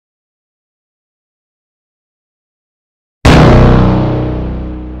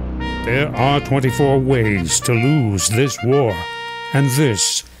There are 24 ways to lose this war, and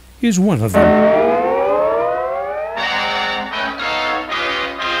this is one of them.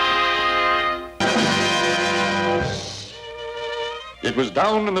 It was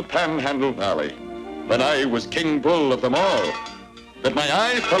down in the Panhandle Valley, when I was King Bull of them all, that my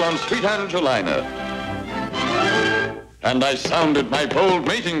eye fell on sweet Angelina, and I sounded my bold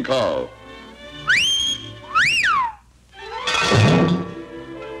mating call.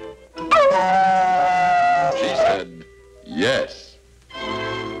 She said, yes.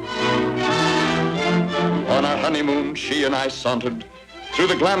 On our honeymoon, she and I sauntered through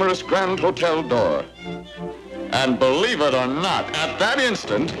the glamorous Grand Hotel door. And believe it or not, at that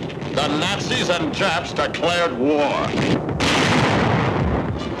instant, the Nazis and Japs declared war.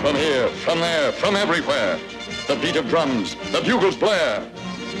 From here, from there, from everywhere, the beat of drums, the bugles blare.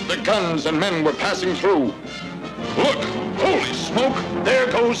 The guns and men were passing through. Look, holy smoke,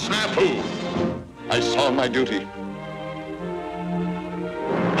 there goes SNAFU. I saw my duty.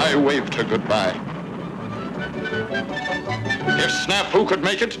 I waved her goodbye. If SNAFU could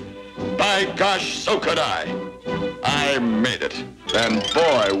make it, by gosh, so could I. I made it, and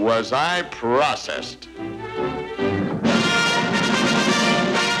boy, was I processed.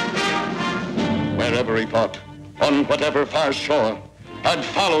 Wherever he fought, on whatever far shore, I'd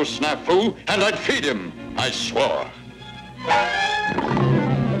follow SNAFU, and I'd feed him, I swore.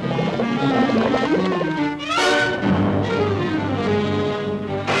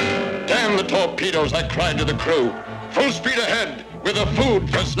 Damn the torpedoes, I cried to the crew. Full speed ahead, with the food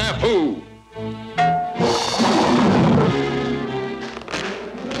for SNAFU.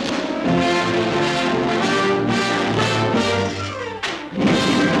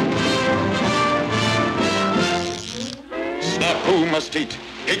 SNAFU must eat.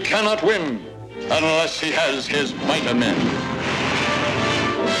 He cannot win unless he has his might of men.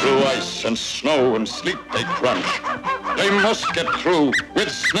 Through ice and snow and sleet they crunch. They must get through with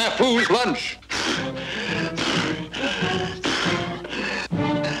SNAFU's lunch.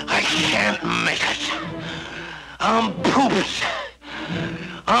 I can't make it. I'm pooped.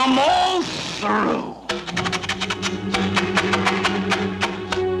 I'm all through.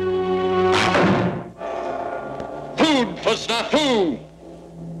 Food for SNAFU!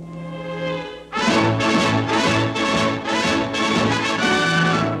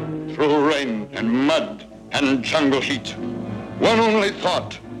 Through rain and mud and jungle heat, one only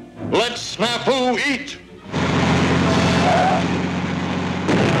thought, let SNAFU eat!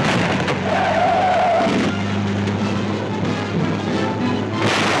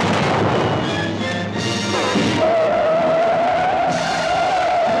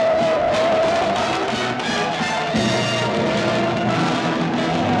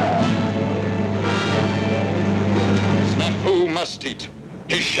 Must eat.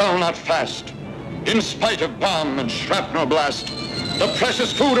 He shall not fast. In spite of bomb and shrapnel blast, the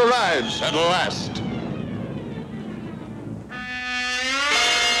precious food arrives at last.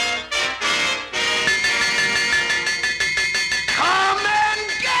 Come and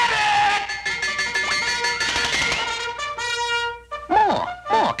get it! More.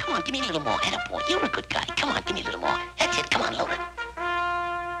 Come on, give me a little more. Attaboy, you're a good guy. Come on, give me a little more. That's it. Come on, load it.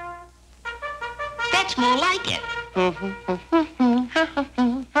 That's more like it.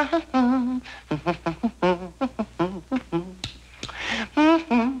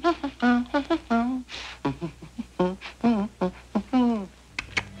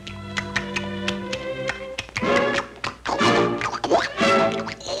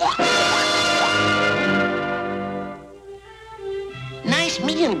 Nice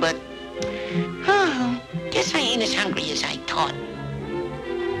meal, but guess I ain't as hungry as I thought.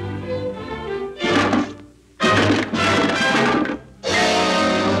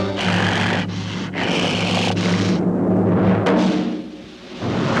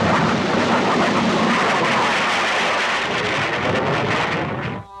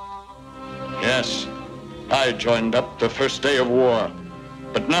 Yes, I joined up the first day of war,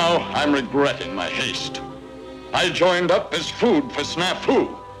 but now I'm regretting my haste. I joined up as food for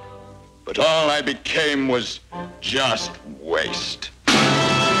SNAFU, but all I became was just waste.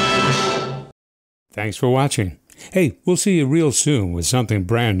 Thanks for watching. Hey, we'll see you real soon with something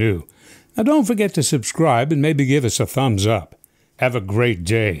brand new. Now don't forget to subscribe and maybe give us a thumbs up. Have a great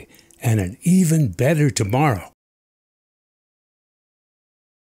day and an even better tomorrow.